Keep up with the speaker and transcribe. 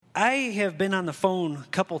I have been on the phone a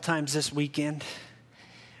couple times this weekend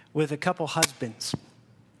with a couple husbands.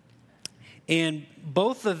 And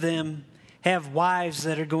both of them have wives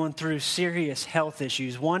that are going through serious health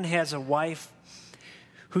issues. One has a wife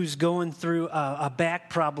who's going through a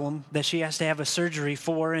back problem that she has to have a surgery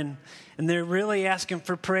for. And they're really asking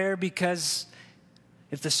for prayer because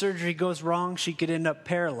if the surgery goes wrong, she could end up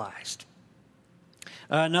paralyzed.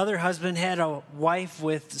 Another husband had a wife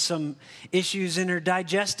with some issues in her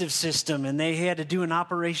digestive system, and they had to do an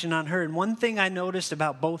operation on her. And one thing I noticed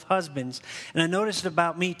about both husbands, and I noticed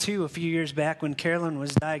about me too a few years back when Carolyn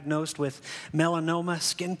was diagnosed with melanoma,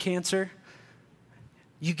 skin cancer,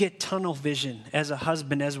 you get tunnel vision as a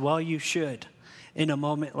husband, as well you should, in a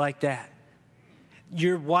moment like that.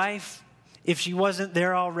 Your wife, if she wasn't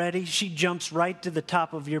there already, she jumps right to the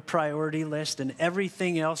top of your priority list, and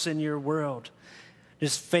everything else in your world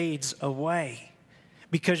just fades away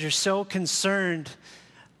because you're so concerned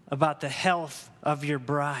about the health of your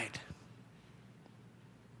bride.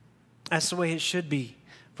 That's the way it should be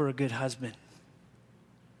for a good husband.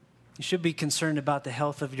 You should be concerned about the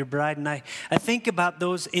health of your bride. And I think about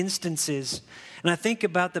those instances, and I think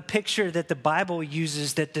about the picture that the Bible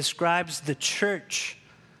uses that describes the church,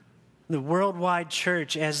 the worldwide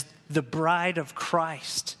church, as the bride of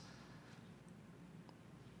Christ.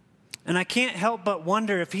 And I can't help but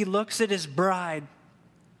wonder if he looks at his bride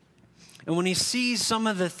and when he sees some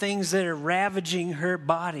of the things that are ravaging her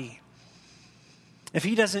body, if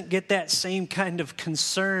he doesn't get that same kind of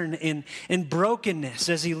concern and brokenness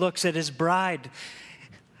as he looks at his bride,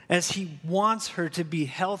 as he wants her to be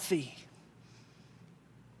healthy.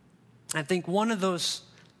 I think one of those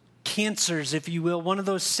cancers, if you will, one of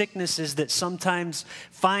those sicknesses that sometimes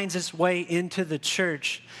finds its way into the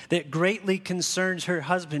church that greatly concerns her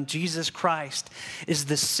husband, Jesus Christ, is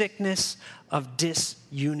the sickness of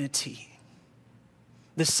disunity.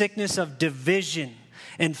 The sickness of division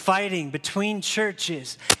and fighting between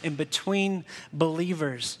churches and between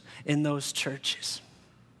believers in those churches.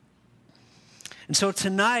 And so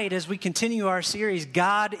tonight, as we continue our series,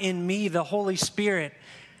 God in Me, the Holy Spirit,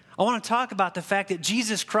 I want to talk about the fact that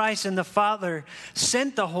Jesus Christ and the Father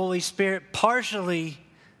sent the Holy Spirit partially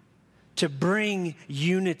to bring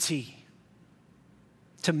unity,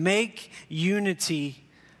 to make unity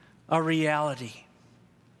a reality.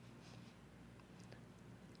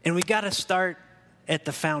 And we got to start at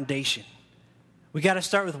the foundation. We got to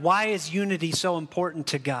start with, why is unity so important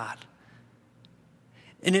to God?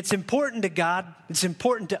 And it's important to God, it's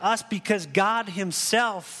important to us because God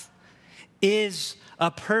himself is a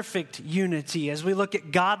perfect unity. As we look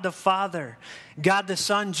at God the Father, God the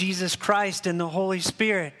Son, Jesus Christ, and the Holy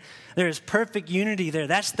Spirit, there is perfect unity there.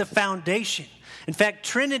 That's the foundation. In fact,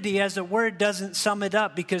 Trinity as a word doesn't sum it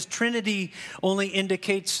up because Trinity only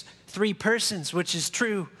indicates three persons, which is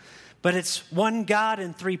true, but it's one God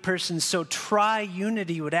in three persons, so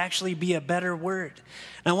tri-unity would actually be a better word.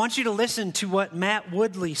 And I want you to listen to what Matt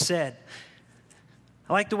Woodley said.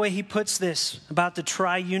 I like the way he puts this about the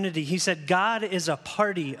tri-unity. He said, God is a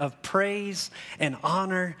party of praise and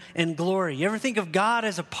honor and glory. You ever think of God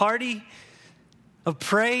as a party of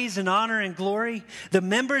praise and honor and glory? The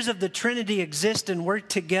members of the Trinity exist and work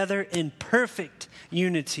together in perfect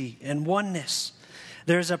unity and oneness.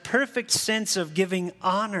 There's a perfect sense of giving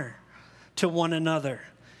honor to one another.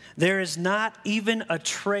 There is not even a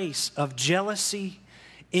trace of jealousy,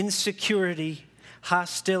 insecurity,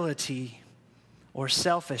 hostility, or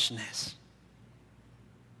selfishness.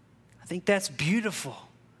 I think that's beautiful.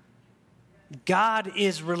 God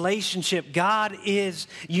is relationship. God is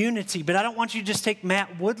unity. But I don't want you to just take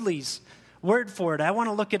Matt Woodley's word for it. I want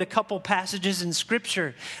to look at a couple passages in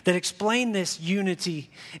Scripture that explain this unity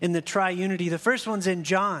in the tri-unity. The first one's in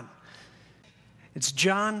John. It's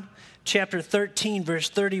John chapter 13, verse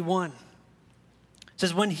 31. It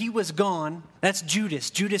says, when he was gone, that's Judas.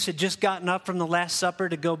 Judas had just gotten up from the Last Supper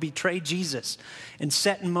to go betray Jesus and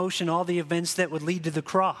set in motion all the events that would lead to the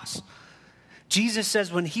cross. Jesus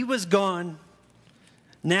says, when he was gone,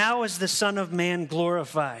 now is the Son of Man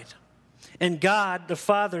glorified, and God, the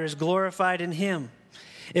Father, is glorified in him.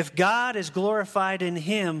 If God is glorified in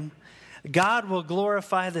him, God will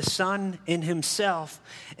glorify the Son in himself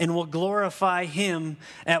and will glorify him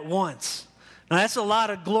at once. Now, that's a lot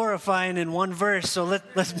of glorifying in one verse, so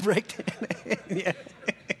let's break that. Yeah.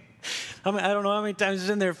 I don't know how many times it's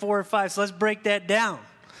in there, 4 or 5, so let's break that down.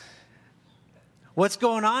 What's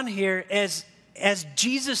going on here is, as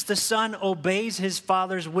Jesus the Son obeys his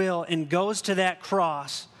Father's will and goes to that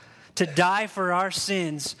cross to die for our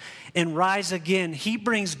sins and rise again, he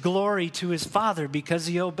brings glory to his Father because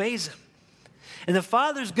he obeys him. And the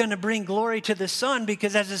Father's going to bring glory to the Son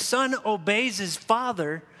because as the Son obeys his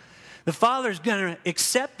Father, The Father's going to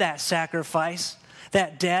accept that sacrifice,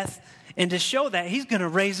 that death, and to show that, He's going to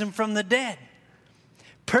raise Him from the dead.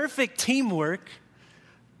 Perfect teamwork,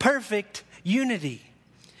 perfect unity.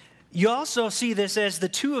 You also see this as the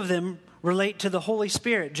two of them relate to the Holy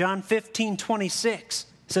Spirit. John 15:26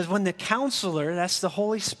 says, when the Counselor, that's the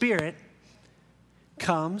Holy Spirit,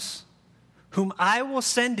 comes, whom I will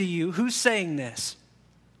send to you. Who's saying this?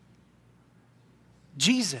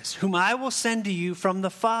 Jesus, whom I will send to you from the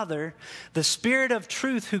Father, the Spirit of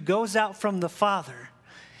truth who goes out from the Father,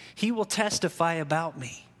 He will testify about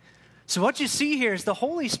me. So what you see here is the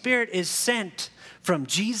Holy Spirit is sent from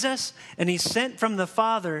Jesus, and He's sent from the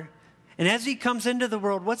Father. And as He comes into the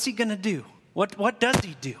world, what's He going to do? What does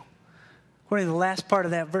He do? According to the last part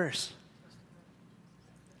of that verse.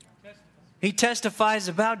 He testifies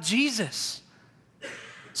about Jesus.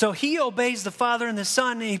 So He obeys the Father and the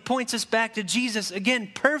Son, and He points us back to Jesus.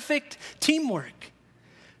 Again, perfect teamwork.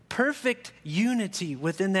 Perfect unity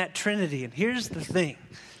within that Trinity. And here's the thing.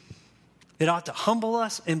 It ought to humble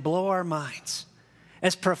us and blow our minds.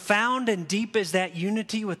 As profound and deep as that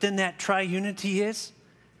unity within that triunity is,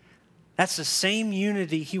 that's the same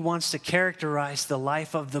unity He wants to characterize the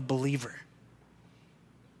life of the believer.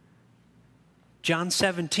 John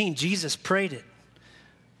 17, Jesus prayed it.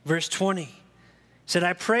 Verse 20 said,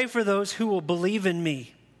 I pray for those who will believe in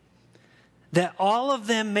me, that all of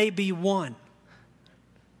them may be one.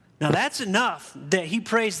 Now that's enough that He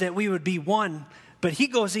prays that we would be one, but He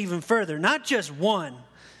goes even further. Not just one,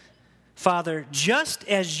 Father, just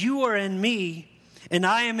as you are in me and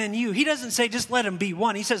I am in you. He doesn't say just let them be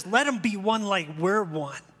one. He says let them be one like we're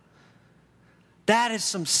one. That is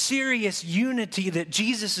some serious unity that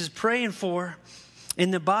Jesus is praying for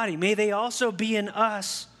in the body. May they also be in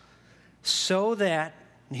us so that,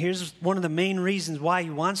 and here's one of the main reasons why He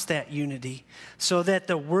wants that unity, so that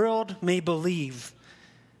the world may believe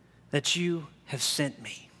that you have sent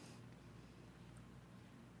me.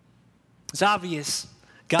 It's obvious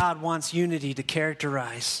God wants unity to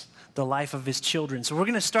characterize the life of His children. So we're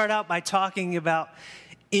going to start out by talking about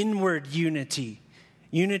inward unity.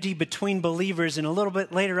 Unity between believers, and a little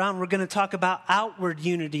bit later on, we're going to talk about outward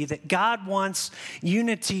unity, that God wants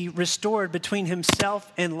unity restored between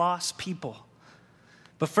Himself and lost people.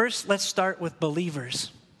 But first, let's start with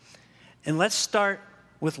believers. And let's start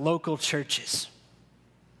with local churches.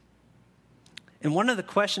 And one of the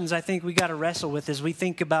questions I think we got to wrestle with as we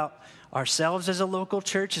think about ourselves as a local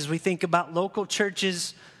church, as we think about local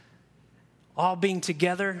churches all being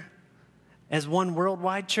together as one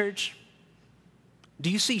worldwide church, do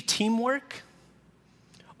you see teamwork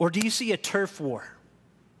or do you see a turf war?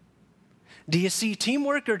 Do you see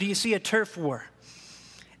teamwork or do you see a turf war?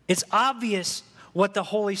 It's obvious what the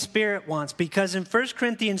Holy Spirit wants, because in 1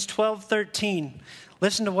 Corinthians 12:13,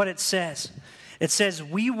 listen to what it says. It says,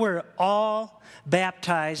 we were all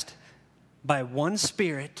baptized by one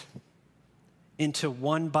Spirit into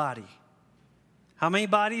one body. How many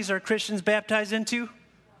bodies are Christians baptized into?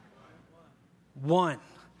 One.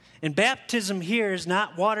 And baptism here is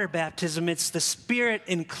not water baptism. It's the Spirit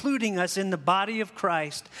including us in the body of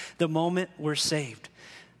Christ the moment we're saved.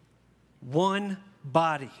 One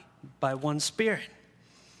body by one Spirit.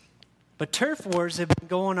 But turf wars have been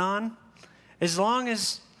going on as long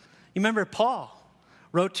as, you remember Paul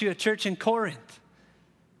wrote to a church in Corinth.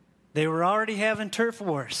 They were already having turf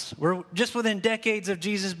wars. We're just within decades of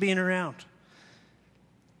Jesus being around.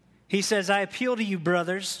 He says, I appeal to you,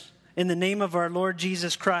 brothers, in the name of our Lord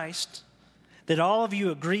Jesus Christ, that all of you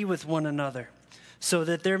agree with one another, so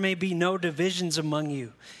that there may be no divisions among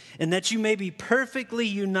you, and that you may be perfectly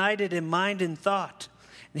united in mind and thought.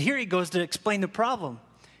 And here he goes to explain the problem.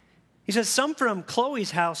 He says, some from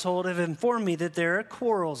Chloe's household have informed me that there are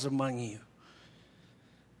quarrels among you.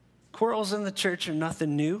 Quarrels in the church are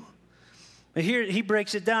nothing new. But here he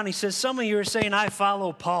breaks it down. He says, some of you are saying, I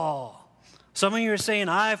follow Paul. Some of you are saying,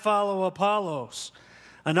 I follow Apollos.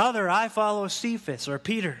 Another, I follow Cephas or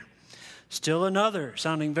Peter. Still another,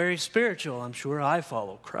 sounding very spiritual, I'm sure, I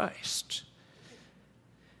follow Christ.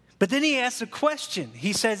 But then he asks a question.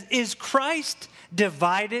 He says, is Christ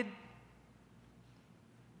divided?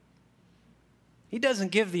 He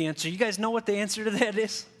doesn't give the answer. You guys know what the answer to that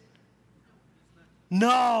is?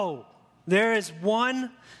 No. There is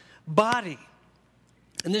one body.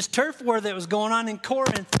 And this turf war that was going on in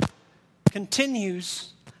Corinth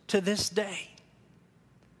continues to this day.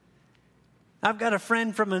 I've got a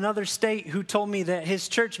friend from another state who told me that his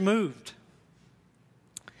church moved.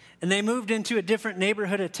 And they moved into a different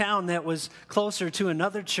neighborhood of town that was closer to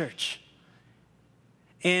another church.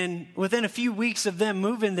 And within a few weeks of them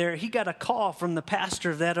moving there, he got a call from the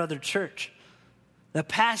pastor of that other church. The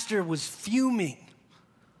pastor was fuming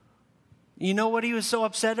You know what he was so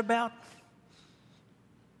upset about?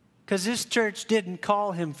 Because this church didn't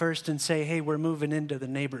call him first and say, hey, we're moving into the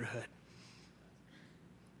neighborhood.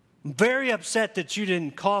 I'm very upset that you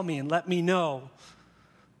didn't call me and let me know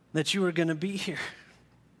that you were going to be here.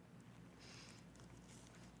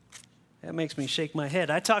 That makes me shake my head.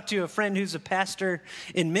 I talked to a friend who's a pastor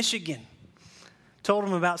in Michigan. Told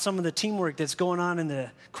him about some of the teamwork that's going on in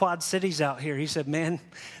the Quad Cities out here. He said, man,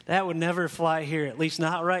 that would never fly here, at least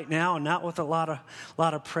not right now, and not with a lot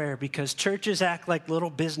of prayer, because churches act like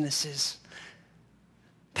little businesses.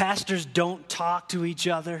 Pastors don't talk to each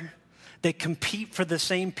other. They compete for the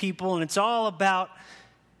same people, and it's all about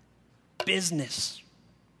business.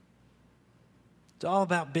 It's all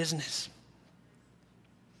about business.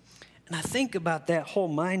 And I think about that whole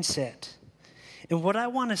mindset. And what I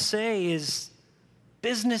want to say is,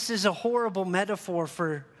 business is a horrible metaphor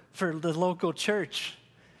for the local church.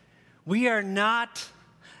 We are not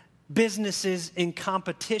businesses in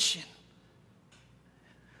competition.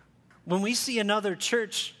 When we see another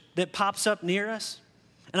church that pops up near us,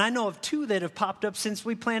 and I know of two that have popped up since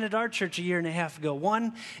we planted our church a year and a half ago.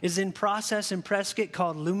 One is in process in Prescott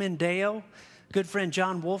called Lumen Deo. Good friend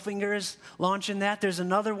John Wolfinger is launching that. There's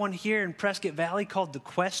another one here in Prescott Valley called the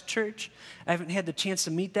Quest Church. I haven't had the chance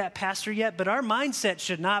to meet that pastor yet, but our mindset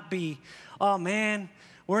should not be, oh man,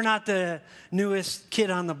 we're not the newest kid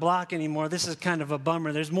on the block anymore. This is kind of a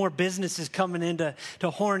bummer. There's more businesses coming in to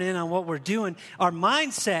horn in on what we're doing. Our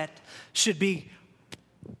mindset should be,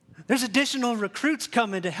 there's additional recruits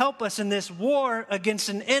coming to help us in this war against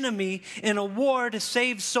an enemy, in a war to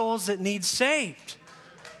save souls that need saved.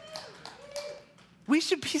 We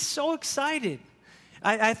should be so excited.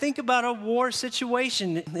 I think about a war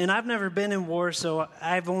situation, and I've never been in war, so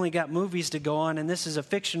I've only got movies to go on, and this is a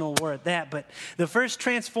fictional war at that. But the first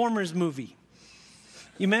Transformers movie,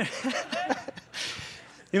 you remember,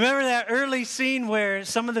 you remember that early scene where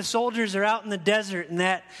some of the soldiers are out in the desert, and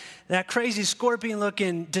that crazy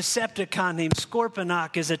scorpion-looking Decepticon named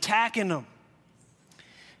Scorponok is attacking them.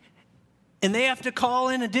 And they have to call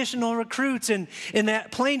in additional recruits, and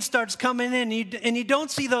that plane starts coming in, and you don't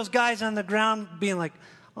see those guys on the ground being like,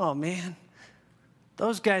 oh man,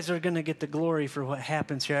 those guys are going to get the glory for what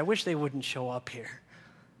happens here. I wish they wouldn't show up here.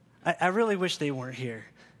 I really wish they weren't here.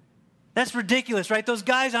 That's ridiculous, right? Those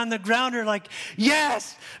guys on the ground are like,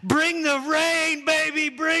 yes, bring the rain, baby,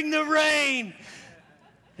 bring the rain.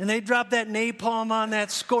 And they drop that napalm on that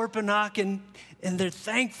Scorponok, and they're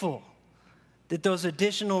thankful that those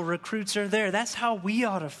additional recruits are there. That's how we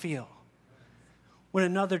ought to feel when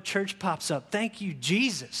another church pops up. Thank you,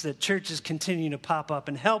 Jesus, that churches continue to pop up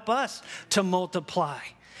and help us to multiply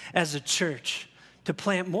as a church, to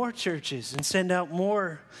plant more churches and send out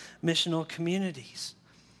more missional communities.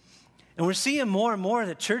 And we're seeing more and more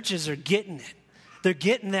that churches are getting it. They're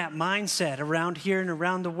getting that mindset around here and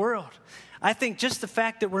around the world. I think just the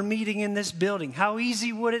fact that we're meeting in this building, how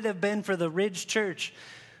easy would it have been for the Ridge Church,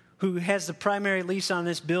 who has the primary lease on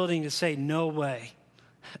this building, to say, no way.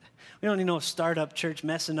 We don't need no startup church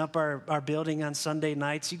messing up our building on Sunday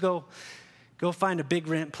nights. You go find a big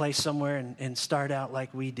rent place somewhere and start out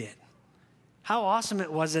like we did. How awesome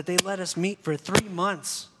it was that they let us meet for 3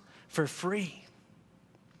 months for free.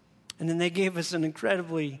 And then they gave us an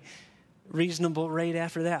incredibly reasonable rate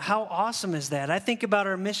after that. How awesome is that? I think about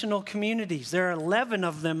our missional communities. There are 11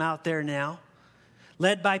 of them out there now,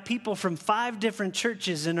 led by people from 5 different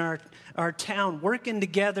churches in our town, working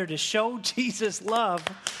together to show Jesus' love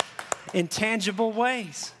in tangible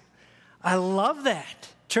ways. I love that.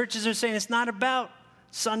 Churches are saying it's not about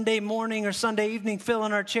Sunday morning or Sunday evening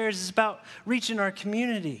filling our chairs. It's about reaching our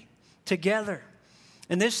community together.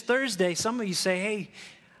 And this Thursday, some of you say, hey,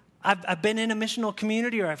 I've been in a missional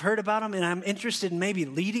community, or I've heard about them, and I'm interested in maybe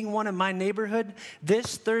leading one in my neighborhood.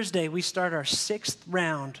 This Thursday, we start our 6th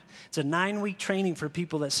round. It's a 9-week training for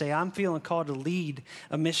people that say, I'm feeling called to lead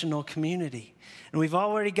a missional community. And we've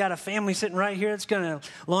already got a family sitting right here that's going to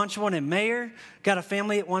launch one in Mayer. Got a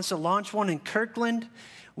family that wants to launch one in Kirkland.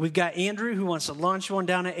 We've got Andrew who wants to launch one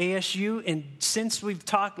down at ASU. And since we've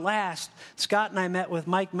talked last, Scott and I met with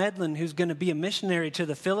Mike Medlin, who's going to be a missionary to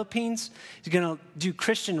the Philippines. He's going to do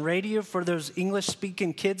Christian radio for those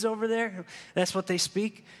English-speaking kids over there. That's what they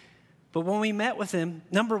speak. But when we met with him,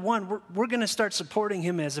 number one, we're going to start supporting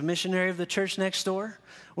him as a missionary of the church next door.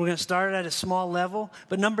 We're going to start at a small level.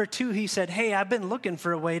 But number two, he said, hey, I've been looking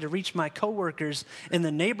for a way to reach my coworkers in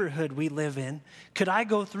the neighborhood we live in. Could I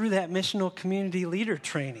go through that missional community leader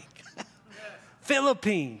training?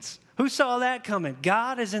 Philippines. Who saw that coming?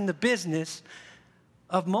 God is in the business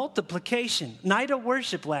of multiplication. Night of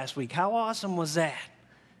worship last week. How awesome was that?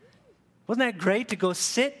 Wasn't that great to go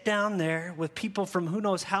sit down there with people from who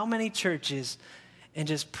knows how many churches and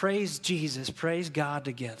just praise Jesus, praise God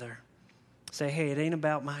together? Say, hey, it ain't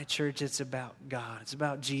about my church, it's about God. It's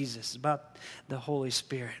about Jesus. It's about the Holy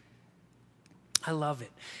Spirit. I love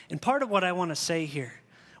it. And part of what I want to say here,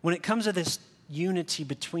 when it comes to this unity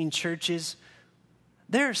between churches,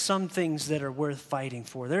 there are some things that are worth fighting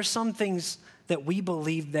for. There are some things that we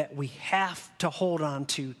believe that we have to hold on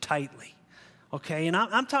to tightly. Okay, and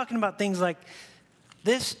I'm talking about things like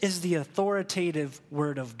this is the authoritative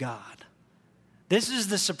word of God. This is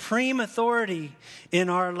the supreme authority in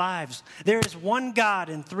our lives. There is one God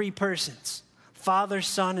in three persons, Father,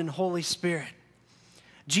 Son, and Holy Spirit.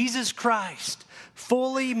 Jesus Christ,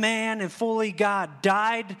 fully man and fully God,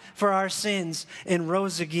 died for our sins and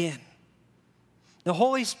rose again. The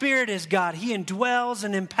Holy Spirit is God. He indwells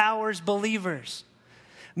and empowers believers.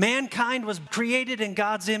 Mankind was created in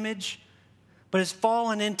God's image, but has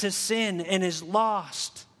fallen into sin and is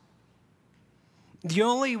lost. The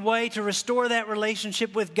only way to restore that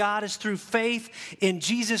relationship with God is through faith in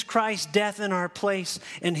Jesus Christ's death in our place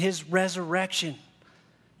and his resurrection.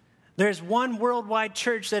 There's one worldwide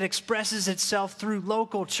church that expresses itself through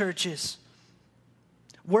local churches.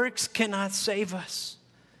 Works cannot save us.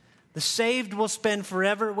 The saved will spend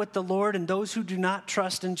forever with the Lord, and those who do not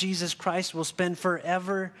trust in Jesus Christ will spend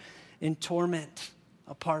forever in torment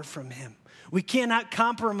apart from him. We cannot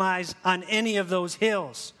compromise on any of those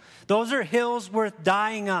hills. Those are hills worth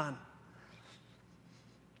dying on.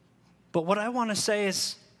 But what I want to say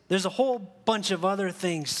is there's a whole bunch of other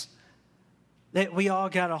things that we all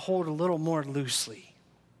got to hold a little more loosely.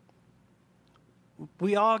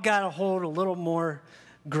 We all got to hold a little more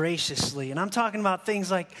graciously. And I'm talking about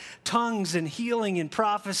things like tongues and healing and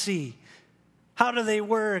prophecy. How do they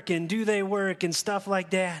work and do they work and stuff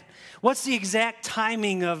like that? What's the exact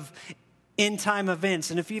timing of end-time events?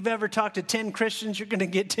 And if you've ever talked to 10 Christians, you're going to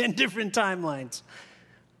get 10 different timelines.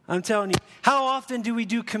 I'm telling you. How often do we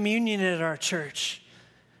do communion at our church?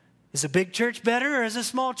 Is a big church better or is a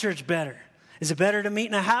small church better? Is it better to meet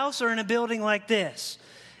in a house or in a building like this?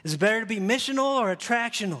 Is it better to be missional or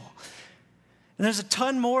attractional? And there's a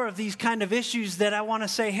ton more of these kind of issues that I want to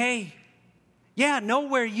say, hey, yeah, know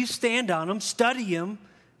where you stand on them, study them,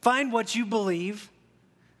 find what you believe.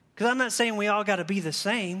 Because I'm not saying we all got to be the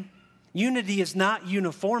same. Unity is not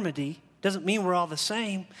uniformity. Doesn't mean we're all the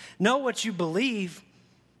same. Know what you believe,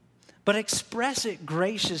 but express it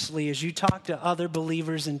graciously as you talk to other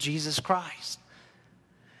believers in Jesus Christ.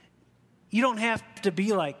 You don't have to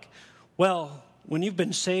be like, well, when you've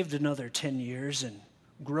been saved another 10 years and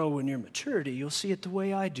grow in your maturity, you'll see it the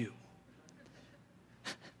way I do.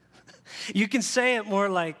 You can say it more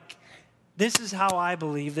like, this is how I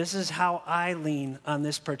believe, this is how I lean on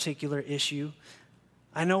this particular issue.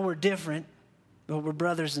 I know we're different, but we're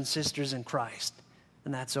brothers and sisters in Christ,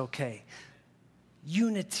 and that's okay.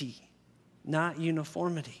 Unity, not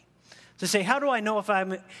uniformity. So say, how do I know if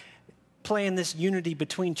I'm playing this unity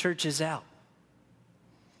between churches out?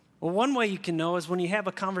 Well, one way you can know is when you have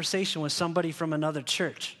a conversation with somebody from another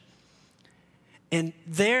church, and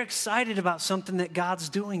they're excited about something that God's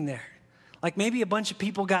doing there. Like maybe a bunch of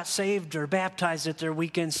people got saved or baptized at their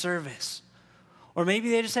weekend service. Or maybe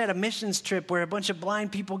they just had a missions trip where a bunch of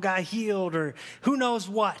blind people got healed or who knows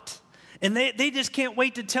what. And they just can't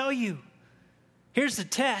wait to tell you. Here's the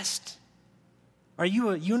test. Are you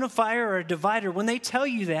a unifier or a divider? When they tell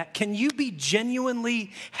you that, can you be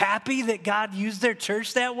genuinely happy that God used their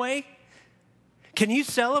church that way? Can you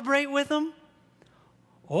celebrate with them?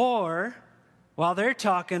 Or while they're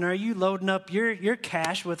talking, are you loading up your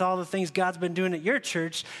cash with all the things God's been doing at your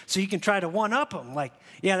church so you can try to one-up them? Like,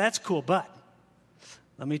 yeah, that's cool, but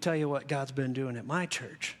let me tell you what God's been doing at my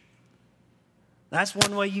church. That's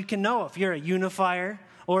one way you can know if you're a unifier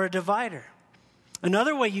or a divider.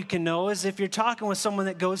 Another way you can know is if you're talking with someone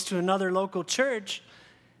that goes to another local church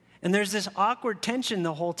and there's this awkward tension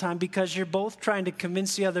the whole time because you're both trying to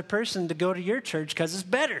convince the other person to go to your church because it's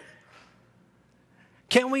better.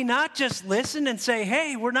 Can we not just listen and say,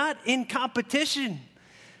 hey, we're not in competition.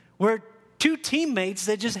 We're two teammates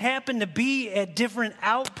that just happen to be at different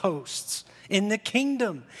outposts in the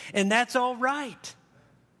kingdom, and that's all right.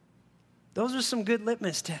 Those are some good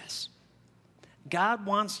litmus tests. God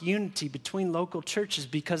wants unity between local churches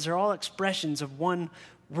because they're all expressions of one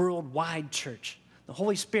worldwide church. The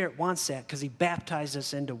Holy Spirit wants that because he baptized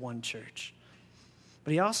us into one church.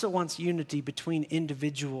 But he also wants unity between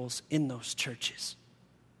individuals in those churches.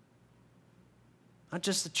 Not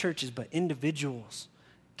just the churches, but individuals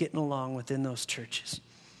getting along within those churches.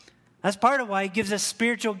 That's part of why he gives us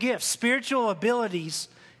spiritual gifts, spiritual abilities.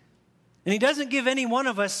 And he doesn't give any one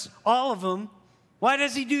of us all of them. Why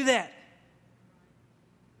does he do that?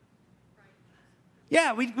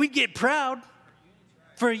 Yeah, we get proud.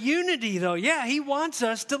 For unity, though, yeah, he wants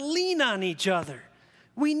us to lean on each other.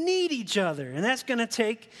 We need each other, and that's going to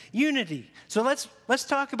take unity. So let's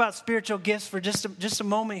talk about spiritual gifts for just a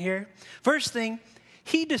moment here. First thing,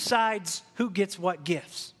 he decides who gets what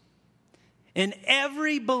gifts. And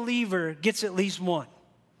every believer gets at least one.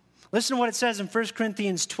 Listen to what it says in 1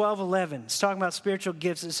 Corinthians 12:11. It's talking about spiritual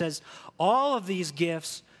gifts. It says, all of these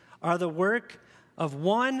gifts are the work of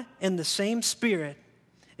one and the same Spirit,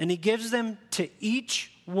 and he gives them to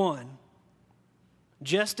each one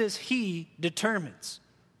just as he determines.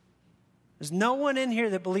 There's no one in here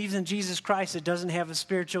that believes in Jesus Christ that doesn't have a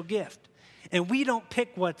spiritual gift. And we don't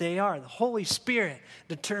pick what they are. The Holy Spirit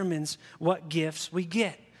determines what gifts we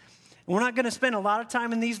get. And we're not going to spend a lot of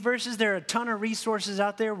time in these verses. There are a ton of resources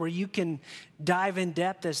out there where you can dive in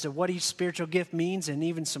depth as to what each spiritual gift means, and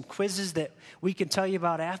even some quizzes that we can tell you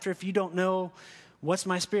about after. If you don't know what's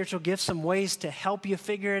my spiritual gift, some ways to help you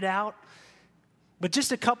figure it out. But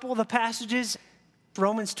just a couple of the passages.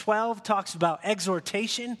 Romans 12 talks about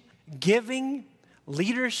exhortation, giving,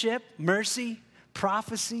 leadership, mercy,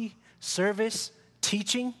 prophecy, service,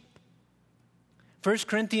 teaching. 1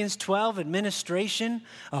 Corinthians 12, administration,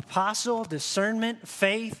 apostle, discernment,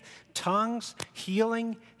 faith, tongues,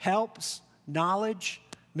 healing, helps, knowledge,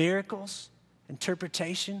 miracles,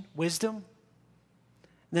 interpretation, wisdom. And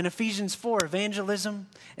then Ephesians 4, evangelism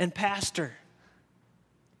and pastor.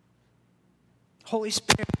 Holy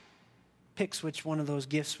Spirit picks which one of those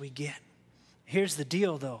gifts we get. Here's the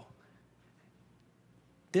deal, though.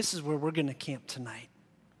 This is where we're going to camp tonight.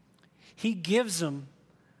 He gives them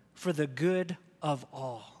for the good of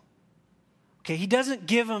all. Okay, he doesn't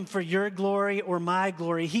give them for your glory or my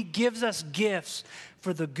glory. He gives us gifts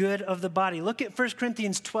for the good of the body. Look at 1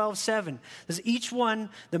 Corinthians 12:7. It says, each one,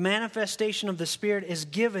 the manifestation of the Spirit is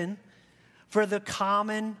given for the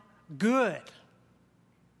common good.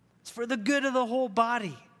 It's for the good of the whole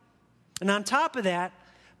body. And on top of that,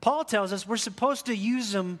 Paul tells us we're supposed to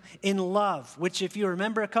use them in love, which if you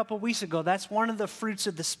remember a couple weeks ago, that's one of the fruits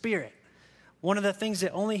of the Spirit. One of the things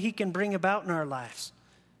that only he can bring about in our lives.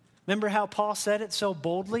 Remember how Paul said it so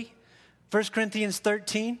boldly? 1 Corinthians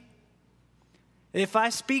 13. If I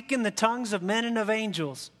speak in the tongues of men and of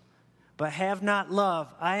angels, but have not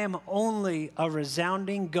love, I am only a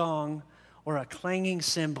resounding gong or a clanging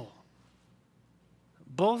cymbal.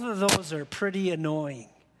 Both of those are pretty annoying.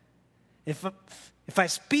 If I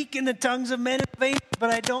speak in the tongues of men and of angels,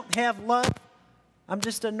 but I don't have love, I'm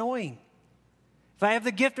just annoying. If I have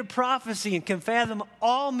the gift of prophecy and can fathom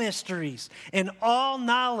all mysteries and all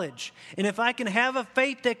knowledge, and if I can have a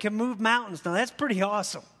faith that can move mountains, now that's pretty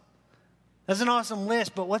awesome. That's an awesome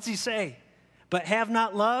list, but what's he say? But have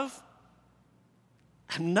not love?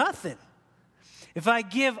 I'm nothing. If I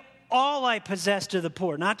give all I possess to the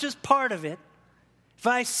poor, not just part of it, if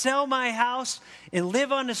I sell my house and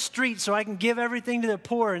live on the street so I can give everything to the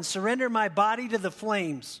poor and surrender my body to the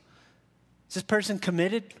flames, is this person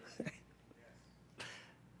committed?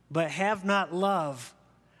 But have not love,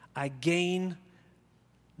 I gain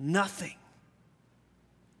nothing.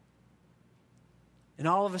 And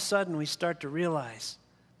all of a sudden we start to realize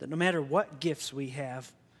that no matter what gifts we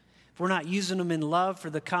have, if we're not using them in love for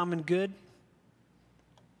the common good,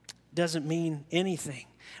 it doesn't mean anything.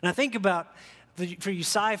 And I think about, for you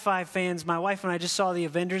sci-fi fans, my wife and I just saw the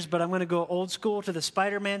Avengers, but I'm going to go old school to the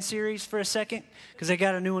Spider-Man series for a second, because they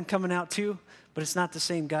got a new one coming out too, but it's not the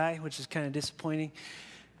same guy, which is kind of disappointing.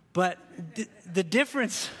 But the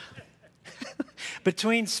difference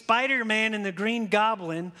between Spider-Man and the Green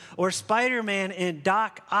Goblin, or Spider-Man and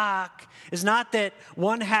Doc Ock, is not that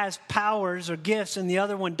one has powers or gifts and the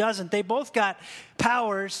other one doesn't. They both got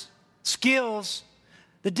powers, skills.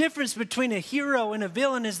 The difference between a hero and a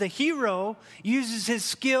villain is the hero uses his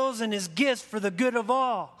skills and his gifts for the good of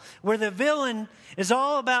all, where the villain is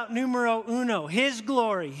all about numero uno, his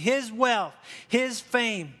glory, his wealth, his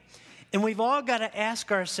fame. And we've all got to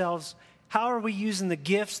ask ourselves, how are we using the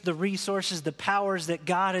gifts, the resources, the powers that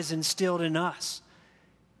God has instilled in us?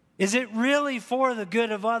 Is it really for the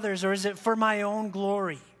good of others, or is it for my own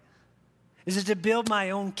glory? Is it to build my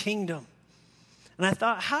own kingdom? And I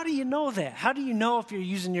thought, how do you know that? How do you know if you're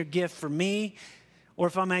using your gift for me, or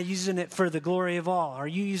if I'm using it for the glory of all? Are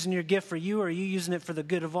you using your gift for you, or are you using it for the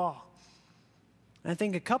good of all? And I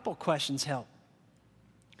think a couple questions help.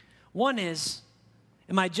 One is,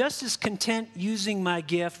 am I just as content using my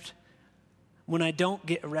gift when I don't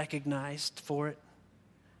get recognized for it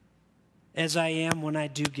as I am when I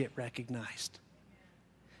do get recognized?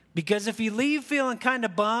 Because if you leave feeling kind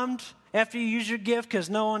of bummed after you use your gift because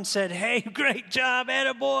no one said, hey, great job,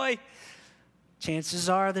 attaboy, chances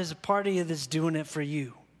are there's a part of you that's doing it for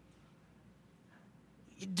you.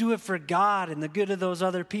 You do it for God and the good of those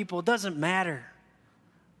other people. It doesn't matter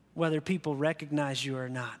whether people recognize you or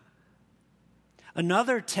not.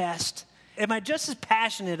 Another test, am I just as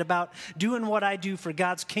passionate about doing what I do for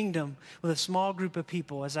God's kingdom with a small group of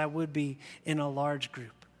people as I would be in a large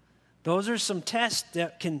group? Those are some tests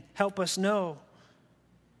that can help us know,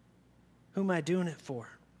 who am I doing it for?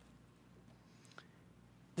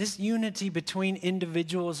 This unity between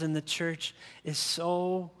individuals in the church is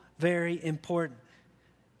so very important.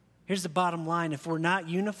 Here's the bottom line. If we're not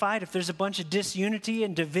unified, if there's a bunch of disunity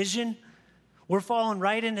and division, we're falling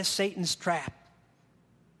right into Satan's trap.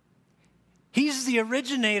 He's the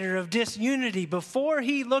originator of disunity. Before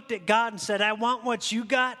he looked at God and said, I want what you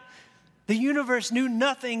got, the universe knew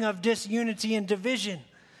nothing of disunity and division.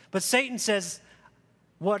 But Satan says,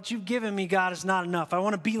 what you've given me, God, is not enough. I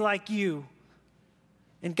want to be like you.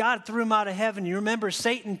 And God threw him out of heaven. You remember,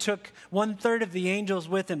 Satan took 1/3 of the angels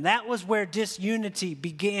with him. That was where disunity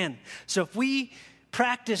began. So if we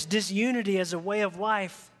practice disunity as a way of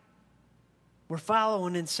life, we're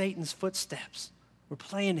following in Satan's footsteps. We're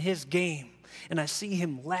playing his game. And I see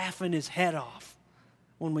him laughing his head off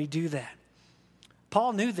when we do that.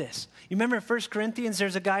 Paul knew this. You remember in 1 Corinthians,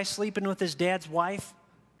 there's a guy sleeping with his dad's wife?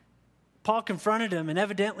 Paul confronted him, and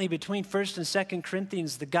evidently between 1 and 2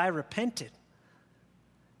 Corinthians, the guy repented.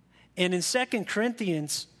 And in 2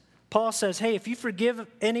 Corinthians, Paul says, hey, if you forgive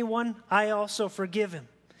anyone, I also forgive him.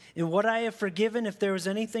 And what I have forgiven, if there was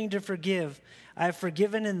anything to forgive, I have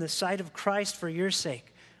forgiven in the sight of Christ for your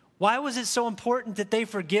sake. Why was it so important that they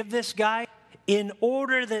forgive this guy? In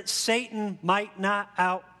order that Satan might not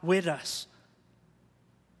outwit us.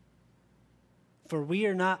 For we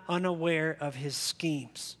are not unaware of his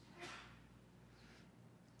schemes.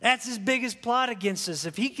 That's his biggest plot against us.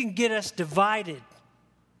 If he can get us divided.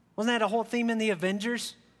 Wasn't that a whole theme in the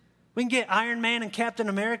Avengers? We can get Iron Man and Captain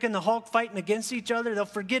America and the Hulk fighting against each other. They'll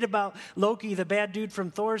forget about Loki, the bad dude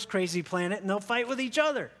from Thor's crazy planet, and they'll fight with each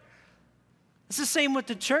other. It's the same with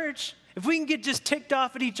the church. If we can get just ticked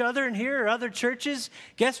off at each other in here or other churches,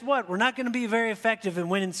 guess what? We're not going to be very effective in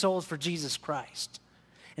winning souls for Jesus Christ.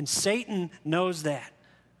 And Satan knows that.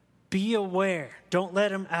 Be aware. Don't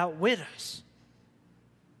let him outwit us.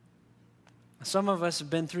 Some of us have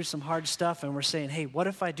been through some hard stuff and we're saying, hey, what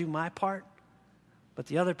if I do my part, but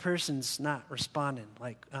the other person's not responding,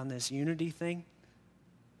 like on this unity thing?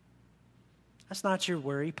 That's not your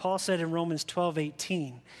worry. Paul said in Romans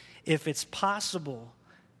 12:18, if it's possible,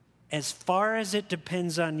 as far as it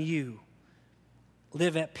depends on you,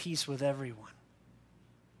 live at peace with everyone.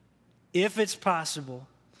 If it's possible,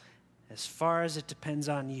 as far as it depends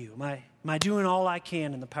on you. Am I doing all I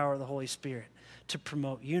can in the power of the Holy Spirit to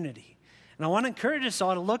promote unity? And I want to encourage us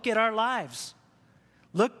all to look at our lives.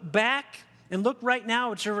 Look back and look right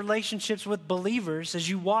now at your relationships with believers as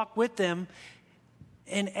you walk with them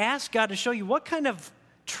and ask God to show you, what kind of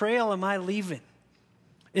trail am I leaving?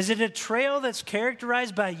 Is it a trail that's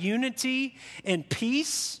characterized by unity and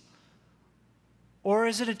peace? Or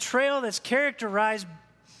is it a trail that's characterized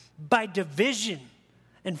by division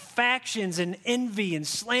and factions and envy and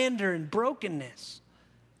slander and brokenness?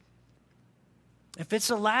 If it's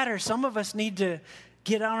the latter, some of us need to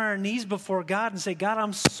get on our knees before God and say, God,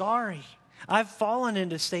 I'm sorry. I've fallen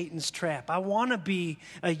into Satan's trap. I want to be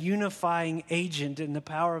a unifying agent in the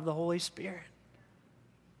power of the Holy Spirit.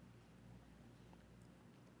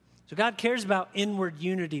 So God cares about inward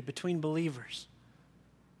unity between believers,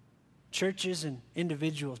 churches and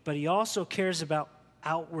individuals, but he also cares about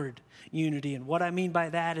outward unity. And what I mean by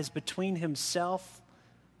that is between himself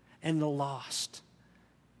and the lost,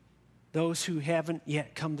 those who haven't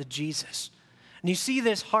yet come to Jesus. And you see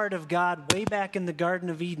this heart of God way back in the Garden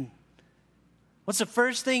of Eden. What's the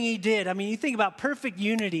first thing he did? I mean, you think about perfect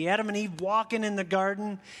unity, Adam and Eve walking in the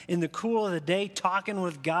garden in the cool of the day, talking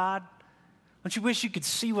with God. Don't you wish you could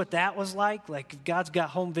see what that was like? Like if God's got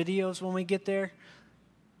home videos when we get there.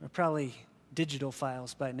 Or probably digital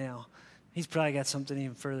files by now. He's probably got something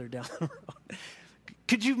even further down the road.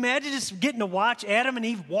 Could you imagine just getting to watch Adam and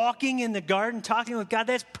Eve walking in the garden, talking with God?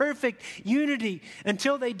 That's perfect unity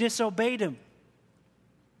until they disobeyed him.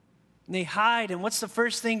 And they hide. And what's the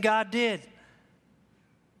first thing God did?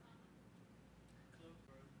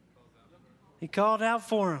 He called out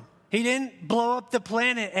for him. He didn't blow up the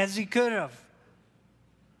planet as he could have.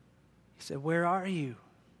 He said, where are you?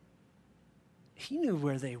 He knew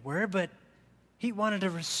where they were, but he wanted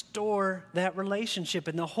to restore that relationship.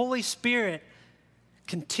 And the Holy Spirit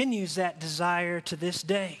continues that desire to this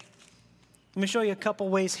day. Let me show you a couple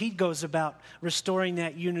ways he goes about restoring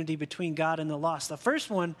that unity between God and the lost. The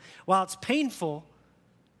first one, while it's painful,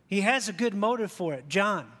 he has a good motive for it.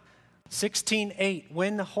 John 16:8,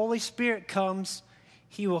 when the Holy Spirit comes,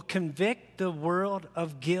 He will convict the world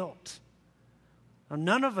of guilt. Now,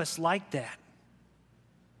 none of us like that.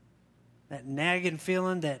 That nagging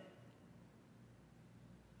feeling that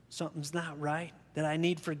something's not right, that I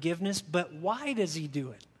need forgiveness. But why does he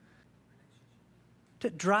do it? To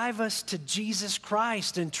drive us to Jesus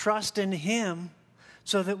Christ and trust in him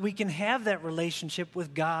so that we can have that relationship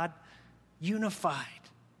with God unified.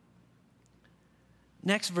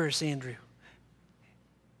 Next verse, Andrew.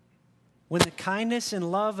 When the kindness and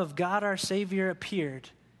love of God our Savior appeared,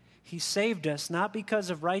 he saved us not because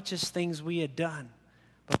of righteous things we had done,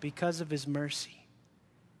 but because of his mercy.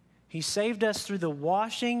 He saved us through the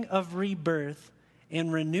washing of rebirth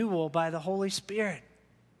and renewal by the Holy Spirit.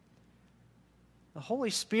 The Holy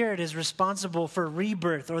Spirit is responsible for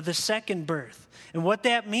rebirth or the second birth. And what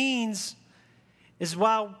that means is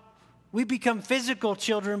while we become physical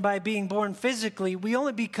children by being born physically, we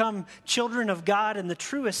only become children of God in the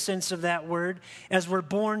truest sense of that word as we're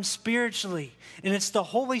born spiritually. And it's the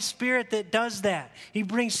Holy Spirit that does that. He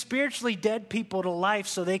brings spiritually dead people to life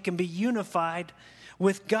so they can be unified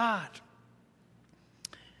with God.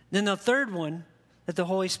 Then the third one that the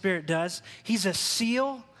Holy Spirit does, he's a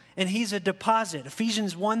seal and he's a deposit.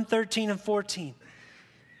 Ephesians 1:13 and 14.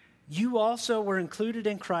 You also were included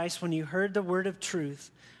in Christ when you heard the word of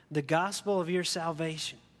truth, the gospel of your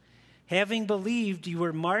salvation. Having believed, you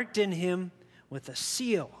were marked in him with a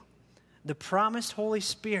seal, the promised Holy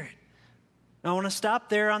Spirit. Now, I want to stop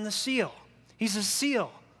there on the seal. He's a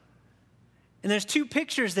seal. And there's two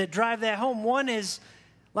pictures that drive that home. One is,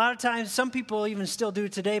 a lot of times, some people even still do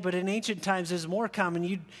it today, but in ancient times it was more common.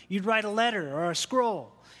 You'd write a letter or a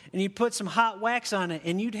scroll, and you'd put some hot wax on it,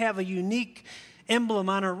 and you'd have a unique emblem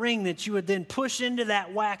on a ring that you would then push into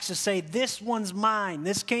that wax to say, this one's mine,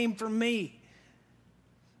 this came from me.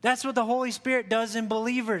 That's what the Holy Spirit does in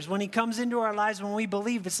believers. When he comes into our lives when we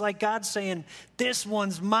believe, it's like God saying, this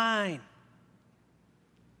one's mine.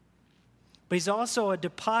 But he's also a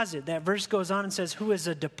deposit. That verse goes on and says, who is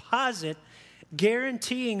a deposit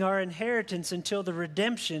guaranteeing our inheritance until the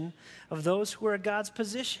redemption of those who are God's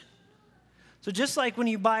possession. So just like when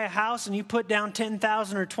you buy a house and you put down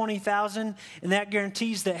 $10,000 or $20,000 and that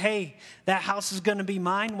guarantees that, hey, that house is going to be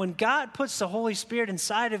mine. When God puts the Holy Spirit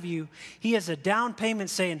inside of you, he has a down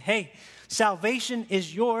payment saying, hey, salvation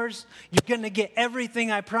is yours. You're going to get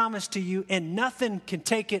everything I promised to you and nothing can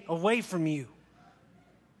take it away from you.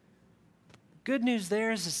 Good news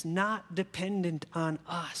there is it's not dependent on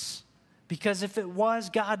us. Because if it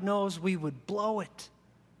was, God knows we would blow it.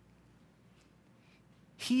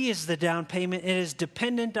 He is the down payment. It is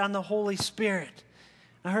dependent on the Holy Spirit.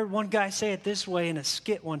 I heard one guy say it this way in a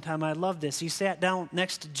skit one time. I love this. He sat down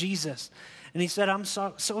next to Jesus, and he said, I'm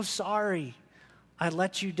so sorry I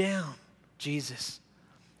let you down, Jesus.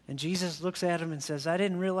 And Jesus looks at him and says, I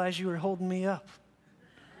didn't realize you were holding me up.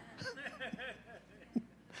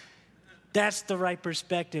 That's the right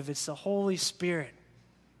perspective. It's the Holy Spirit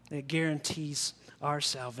that guarantees our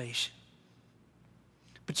salvation.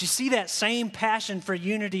 But you see that same passion for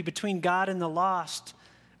unity between God and the lost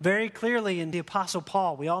very clearly in the Apostle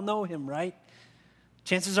Paul. We all know him, right?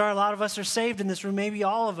 Chances are a lot of us are saved in this room, maybe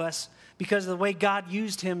all of us, because of the way God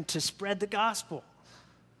used him to spread the gospel.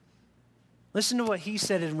 Listen to what he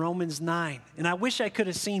said in Romans 9. And I wish I could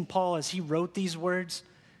have seen Paul as he wrote these words,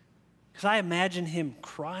 because I imagine him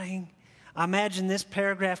crying. I imagine this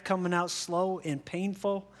paragraph coming out slow and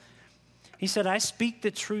painful. He said, I speak the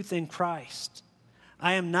truth in Christ.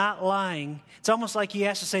 I am not lying. It's almost like he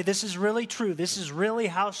has to say, this is really true. This is really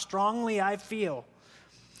how strongly I feel.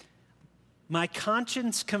 My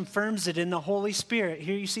conscience confirms it in the Holy Spirit.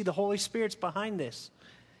 Here you see the Holy Spirit's behind this.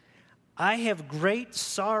 I have great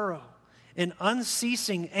sorrow and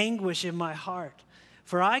unceasing anguish in my heart.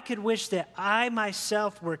 For I could wish that I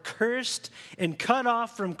myself were cursed and cut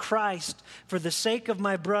off from Christ for the sake of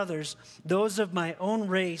my brothers, those of my own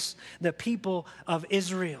race, the people of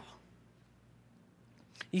Israel.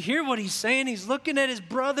 You hear what he's saying? He's looking at his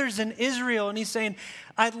brothers in Israel and he's saying,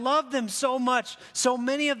 I love them so much. So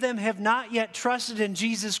many of them have not yet trusted in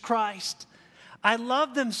Jesus Christ. I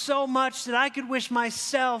love them so much that I could wish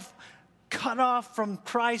myself cut off from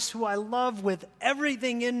Christ, who I love with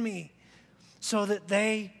everything in me, so that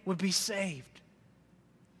they would be saved.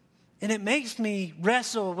 And it makes me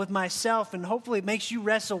wrestle with myself, and hopefully it makes you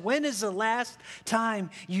wrestle. When is the last time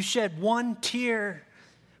you shed one tear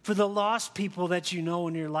for the lost people that you know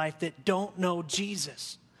in your life that don't know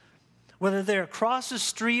Jesus? Whether they're across the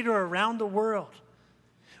street or around the world.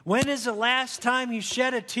 When is the last time you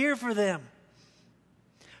shed a tear for them?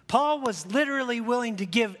 Paul was literally willing to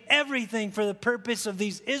give everything for the purpose of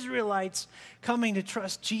these Israelites coming to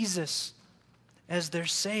trust Jesus as their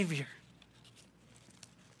Savior.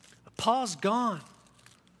 Paul's gone.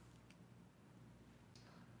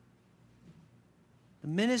 The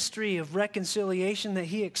ministry of reconciliation that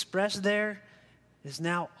he expressed there is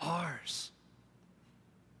now ours.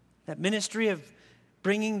 That ministry of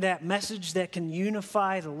bringing that message that can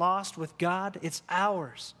unify the lost with God, it's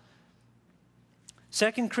ours.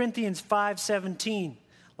 2 Corinthians 5:17.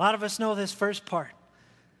 A lot of us know this first part.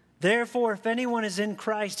 Therefore, if anyone is in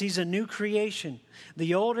Christ, he's a new creation.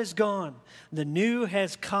 The old is gone. The new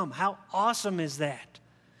has come. How awesome is that?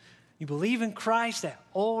 You believe in Christ, that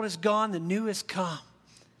old is gone, the new has come.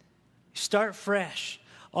 You start fresh.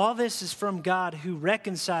 All this is from God who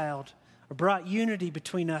reconciled or brought unity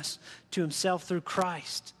between us to himself through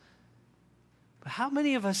Christ. But how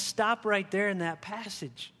many of us stop right there in that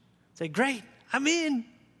passage? Say, great, I'm in.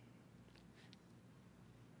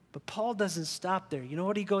 But Paul doesn't stop there. You know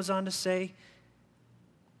what he goes on to say?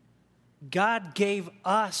 God gave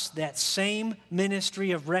us that same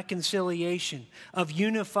ministry of reconciliation, of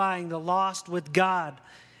unifying the lost with God.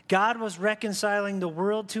 God was reconciling the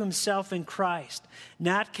world to himself in Christ,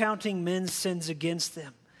 not counting men's sins against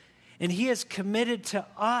them. And he has committed to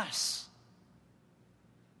us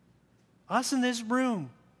in this room,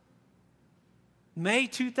 May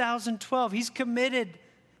 2012, he's committed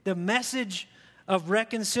the message of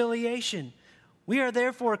reconciliation. We are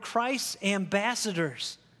therefore Christ's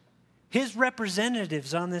ambassadors, his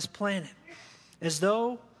representatives on this planet, as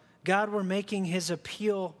though God were making his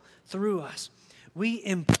appeal through us. We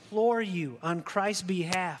implore you on Christ's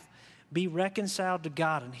behalf, be reconciled to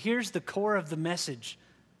God. And here's the core of the message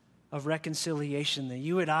of reconciliation that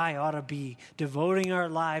you and I ought to be devoting our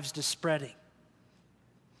lives to spreading.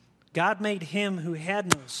 God made him who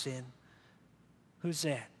had no sin. Who's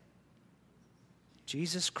that?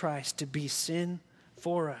 Jesus Christ, to be sin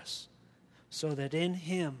for us, so that in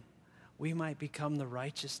him we might become the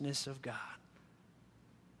righteousness of God.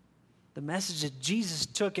 The message that Jesus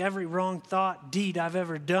took every wrong thought, deed I've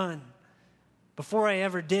ever done before I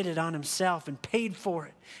ever did it on himself and paid for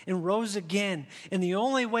it and rose again. And the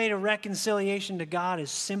only way to reconciliation to God is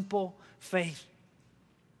simple faith.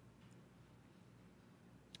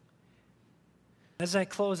 As I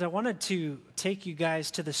close, I wanted to take you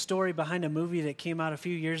guys to the story behind a movie that came out a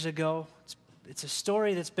few years ago. It's a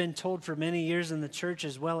story that's been told for many years in the church,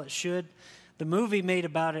 as well it should. The movie made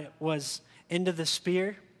about it was Into the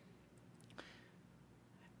Spear.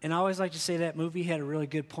 And I always like to say that movie had a really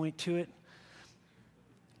good point to it.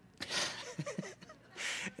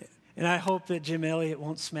 And I hope that Jim Elliott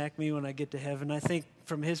won't smack me when I get to heaven. I think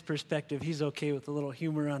from his perspective, he's okay with a little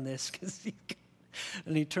humor on this because he's got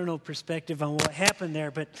an eternal perspective on what happened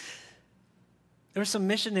there. But there were some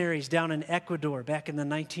missionaries down in Ecuador back in the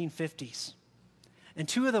 1950s. And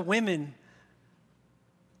two of the women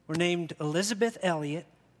were named Elizabeth Elliot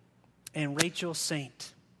and Rachel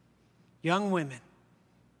Saint. Young women.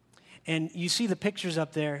 And you see the pictures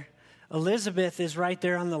up there. Elizabeth is right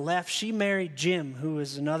there on the left. She married Jim, who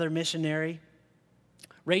was another missionary.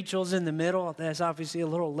 Rachel's in the middle. That's obviously a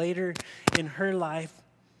little later in her life.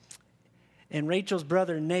 And Rachel's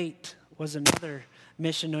brother, Nate, was another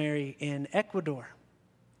missionary in Ecuador.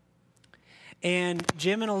 And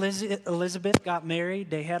Jim and Elizabeth got married.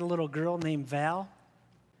 They had a little girl named Val.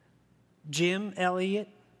 Jim Elliott,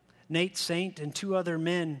 Nate Saint, and two other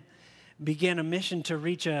men began a mission to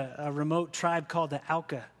reach a remote tribe called the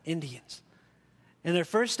Auca Indians. And their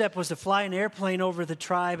first step was to fly an airplane over the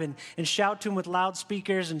tribe and shout to them with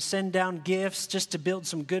loudspeakers and send down gifts just to build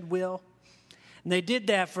some goodwill. And they did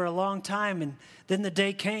that for a long time, and then the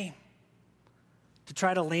day came to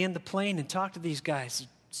try to land the plane and talk to these guys,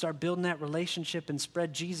 start building that relationship and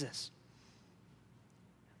spread Jesus.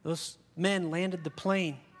 Those men landed the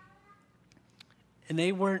plane, and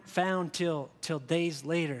they weren't found till days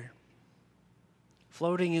later,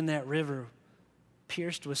 floating in that river,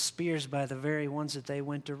 pierced with spears by the very ones that they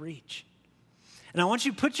went to reach. And I want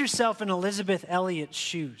you to put yourself in Elizabeth Elliott's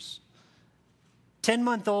shoes.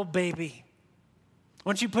 10-month-old baby. I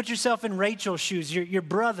want you to put yourself in Rachel's shoes, your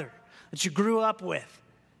brother that you grew up with.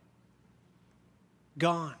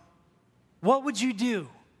 Gone. What would you do?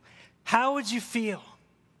 How would you feel?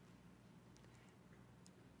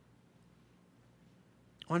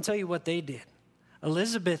 I want to tell you what they did.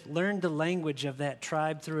 Elizabeth learned the language of that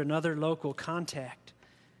tribe through another local contact.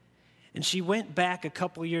 And she went back a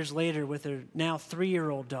couple years later with her now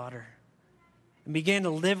 3-year-old daughter and began to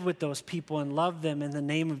live with those people and love them in the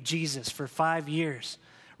name of Jesus for 5 years.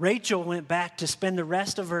 Rachel went back to spend the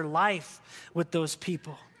rest of her life with those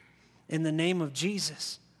people in the name of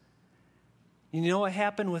Jesus. You know what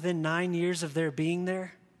happened within 9 years of their being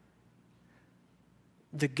there?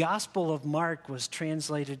 The Gospel of Mark was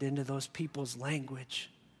translated into those people's language.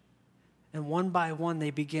 And one by one,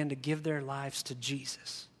 they began to give their lives to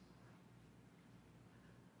Jesus.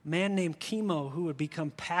 A man named Chemo, who would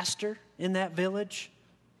become pastor in that village,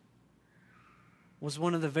 was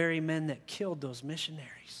one of the very men that killed those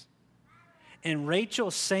missionaries. And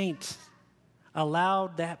Rachel Saint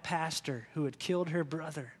allowed that pastor who had killed her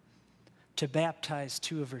brother to baptize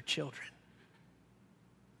 2 of her children.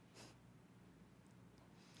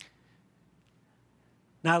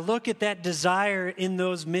 Now look at that desire in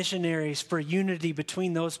those missionaries for unity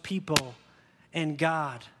between those people and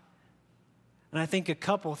God. And I think a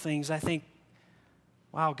couple things. I think,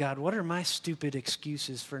 wow, God, what are my stupid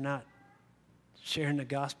excuses for not sharing the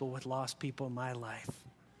gospel with lost people in my life?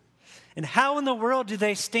 And how in the world do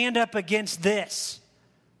they stand up against this?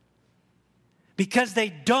 Because they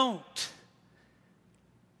don't.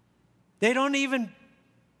 They don't even,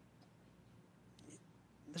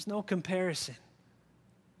 there's no comparison.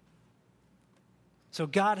 So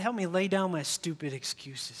God, help me lay down my stupid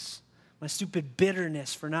excuses, my stupid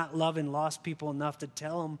bitterness for not loving lost people enough to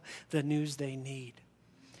tell them the news they need.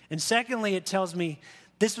 And secondly, it tells me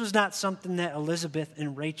this was not something that Elizabeth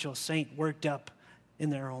and Rachel Saint worked up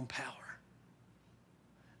in their own power.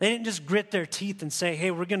 They didn't just grit their teeth and say,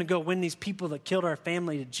 hey, we're going to go win these people that killed our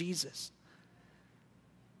family to Jesus.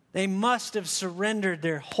 They must have surrendered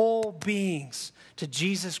their whole beings to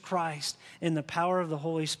Jesus Christ in the power of the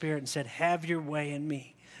Holy Spirit and said, have your way in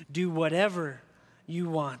me. Do whatever you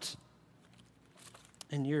want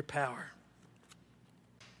in your power.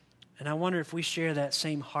 And I wonder if we share that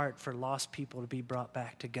same heart for lost people to be brought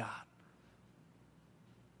back to God.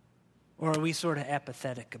 Or are we sort of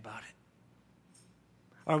apathetic about it?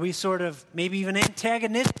 Are we sort of maybe even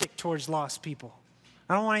antagonistic towards lost people?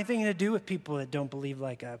 I don't want anything to do with people that don't believe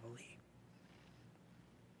like I believe.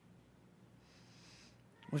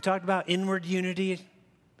 We've talked about inward unity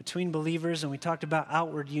between believers, and we talked about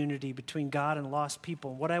outward unity between God and lost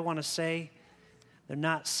people. And what I want to say, they're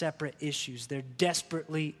not separate issues. They're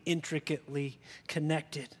desperately, intricately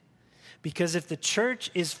connected. Because if the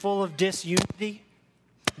church is full of disunity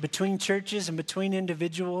between churches and between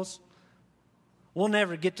individuals, we'll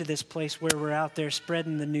never get to this place where we're out there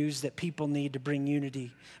spreading the news that people need to bring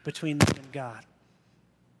unity between them and God.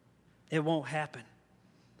 It won't happen.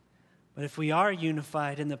 But if we are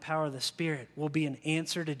unified in the power of the Spirit, we'll be an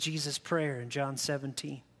answer to Jesus' prayer in John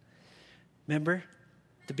 17. Remember,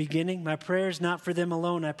 at the beginning, my prayer is not for them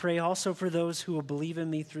alone. I pray also for those who will believe in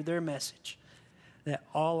me through their message, that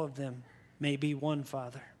all of them may be one,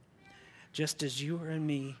 Father. Just as you are in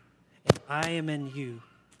me and I am in you,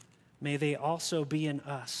 may they also be in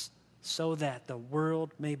us, so that the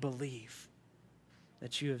world may believe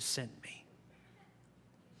that you have sent me.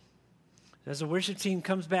 As the worship team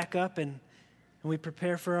comes back up and we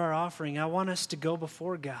prepare for our offering, I want us to go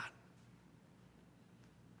before God.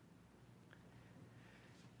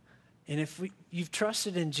 And if you've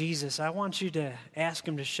trusted in Jesus, I want you to ask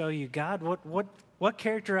him to show you, God, what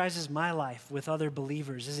characterizes my life with other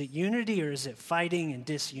believers? Is it unity or is it fighting and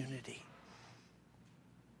disunity?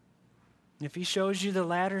 If he shows you the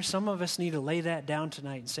latter, some of us need to lay that down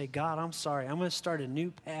tonight and say, God, I'm sorry. I'm going to start a new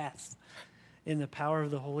path in the power of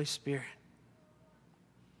the Holy Spirit.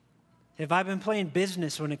 If I've been playing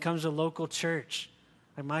business when it comes to local church,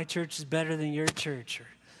 like my church is better than your church, or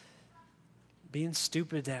being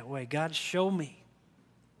stupid that way, God, show me.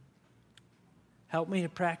 Help me to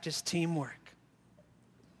practice teamwork.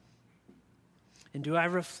 And do I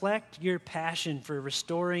reflect your passion for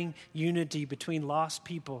restoring unity between lost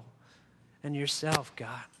people and yourself,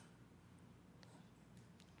 God?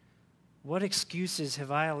 What excuses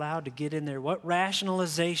have I allowed to get in there? What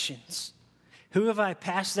rationalizations? Who have I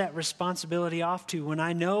passed that responsibility off to when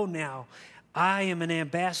I know now I am an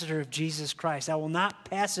ambassador of Jesus Christ? I will not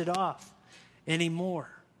pass it off anymore.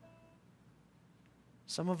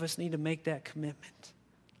 Some of us need to make that commitment.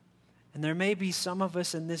 And there may be some of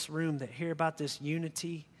us in this room that hear about this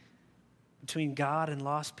unity between God and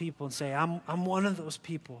lost people and say, I'm one of those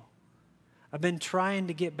people. I've been trying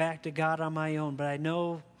to get back to God on my own, but I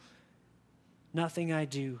know nothing I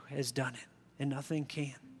do has done it, and nothing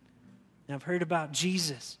can. And I've heard about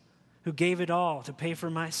Jesus, who gave it all to pay for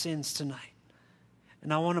my sins tonight.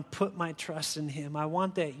 And I want to put my trust in him. I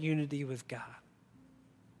want that unity with God.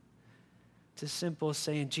 It's as simple as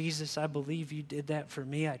saying, Jesus, I believe you did that for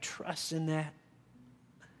me. I trust in that.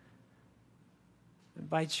 I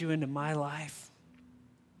invite you into my life.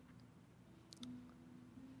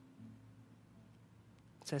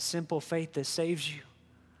 It's that simple faith that saves you.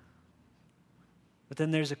 But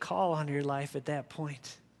then there's a call on your life at that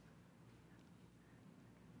point,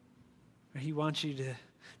 where he wants you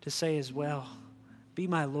to say as well, be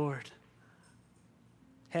my Lord.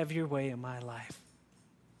 have your way in my life.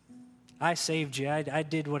 I saved you. I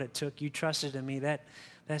did what it took. You trusted in me. That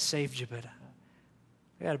saved you, but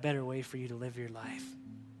I got a better way for you to live your life.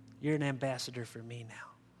 You're an ambassador for me now.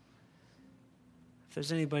 If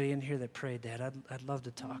there's anybody in here that prayed that, I'd love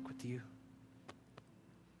to talk with you.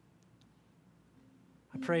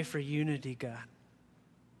 I pray for unity, God.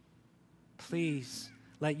 Please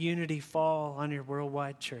let unity fall on your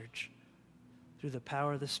worldwide church through the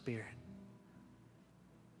power of the Spirit.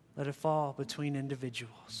 Let it fall between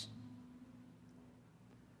individuals.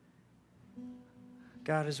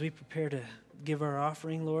 God, as we prepare to give our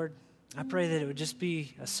offering, Lord, I pray that it would just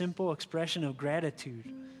be a simple expression of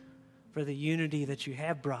gratitude for the unity that you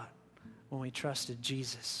have brought when we trusted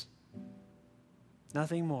Jesus.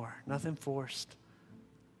 Nothing more, nothing forced.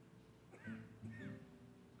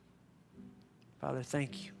 Father,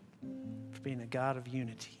 thank you for being a God of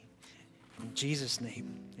unity. In Jesus'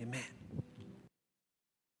 name, amen.